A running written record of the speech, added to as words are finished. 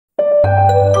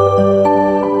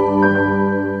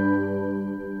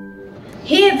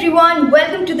everyone,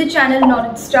 welcome to the channel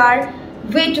Knowledge Star,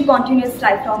 way to continuous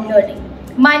lifelong learning.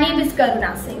 My name is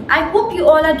Karuna Singh. I hope you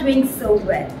all are doing so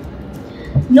well.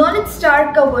 Knowledge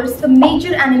Star covers the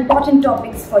major and important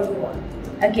topics for you all.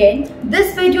 Again,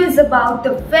 this video is about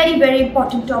the very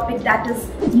important topic, that is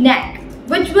NAAC,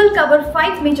 which will cover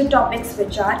 5 major topics,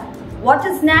 which are what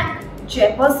is NAAC,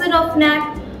 Chairperson of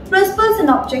NAAC, Principles and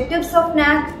Objectives of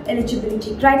NAAC,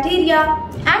 Eligibility Criteria,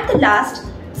 and the last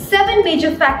 7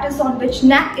 major factors on which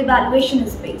NAAC evaluation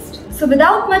is based. So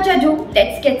without much ado,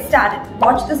 let's get started.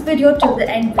 Watch this video till the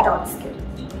end without skip.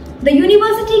 The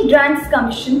University Grants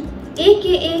Commission,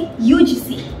 aka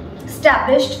UGC,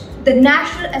 established the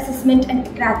National Assessment and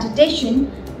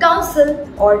Accreditation Council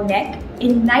or NAAC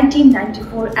in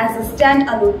 1994 as a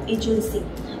stand-alone agency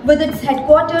with its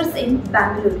headquarters in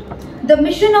Bangalore. The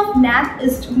mission of NAAC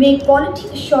is to make quality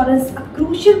assurance a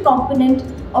crucial component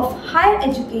of higher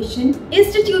education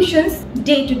institutions'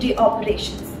 day-to-day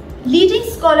operations. Leading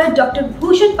scholar Dr.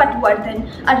 Bhushan Patwardhan,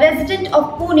 a resident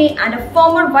of Pune and a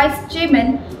former vice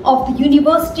chairman of the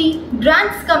University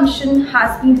Grants Commission,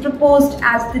 has been proposed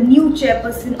as the new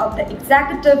chairperson of the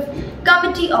Executive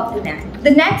Committee of the NAAC.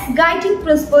 The NAAC's guiding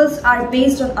principles are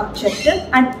based on objective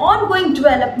and ongoing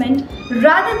development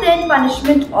rather than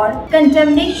punishment or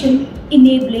condemnation,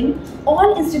 enabling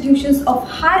all institutions of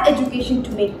higher education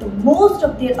to make the most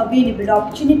of their available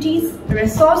opportunities,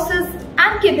 resources,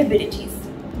 and capabilities.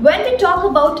 When we talk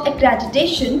about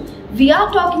accreditation, we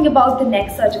are talking about the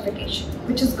NAAC certification,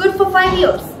 which is good for 5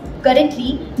 years.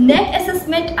 Currently, NAAC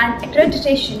assessment and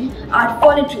accreditation are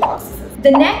voluntary processes. The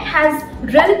NAAC has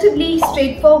relatively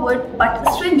straightforward but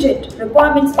stringent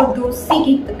requirements for those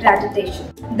seeking accreditation.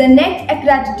 The NAAC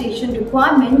accreditation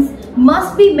requirements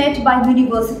must be met by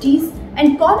universities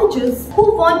and colleges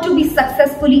who want to be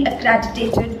successfully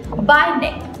accredited by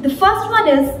NAAC. The first one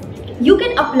is you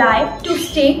can apply to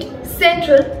state,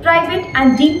 central, private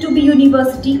and deemed to be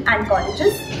university and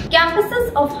colleges.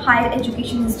 Campuses of higher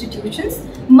education institutions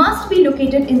must be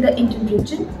located in the Indian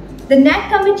region. The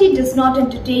NAAC committee does not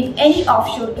entertain any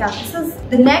offshore campuses.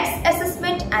 The NAAC's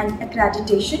assessment and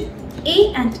accreditation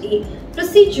A&A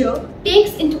procedure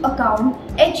takes into account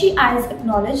HEIs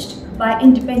acknowledged by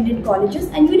independent colleges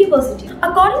and universities.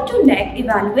 According to NAAC,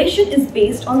 evaluation is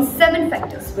based on 7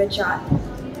 factors, which are: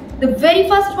 the very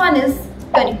first one is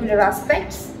curricular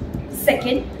aspects.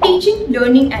 Second, teaching,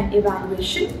 learning and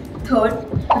evaluation. Third,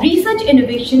 research,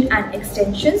 innovation and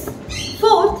extensions.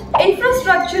 Fourth,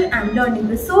 infrastructure and learning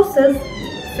resources.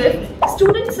 Fifth,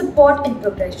 student support and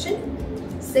progression.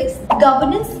 Sixth,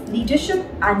 governance, leadership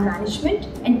and management.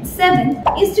 And 7,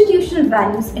 institutional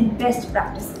values and best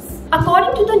practices.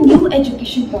 According to the new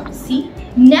education policy,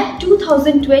 NAAC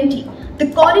 2020, the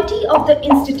quality of the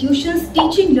institution's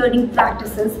teaching learning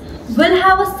practices will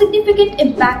have a significant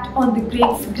impact on the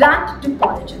grades granted to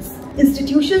colleges.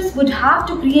 Institutions would have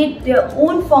to create their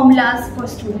own formulas for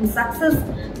student success,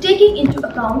 taking into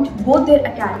account both their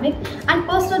academic and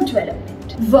personal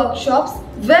development. Workshops,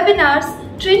 webinars,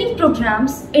 training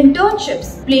programs,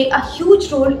 internships play a huge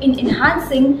role in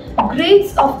enhancing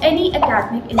grades of any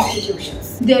academic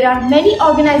institutions. There are many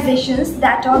organizations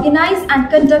that organize and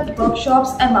conduct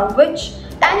workshops, among which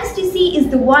NSTC is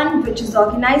the one which is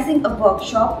organizing a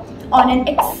workshop on an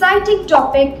exciting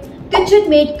topic,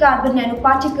 kitchen-made carbon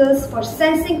nanoparticles for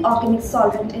sensing organic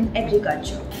solvent in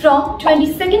agriculture. From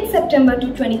 22nd September to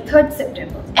 23rd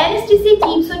September, NSTC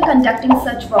keeps on conducting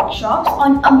such workshops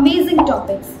on amazing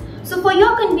topics. So for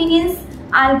your convenience,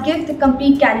 I'll give the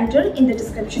complete calendar in the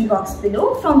description box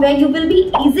below, from where you will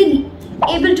be easily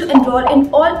able to enroll in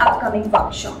all upcoming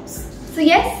workshops. So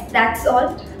yes, that's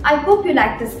all. I hope you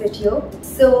like this video.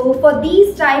 So for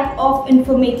these type of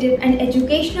informative and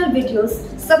educational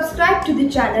videos, subscribe to the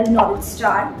channel Knowledge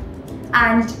Star,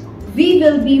 and we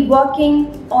will be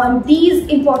working on these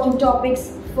important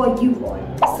topics for you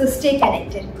all. So stay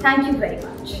connected. Thank you very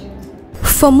much.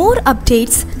 For more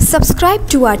updates, subscribe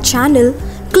to our channel,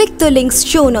 click the links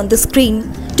shown on the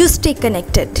screen to stay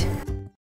connected.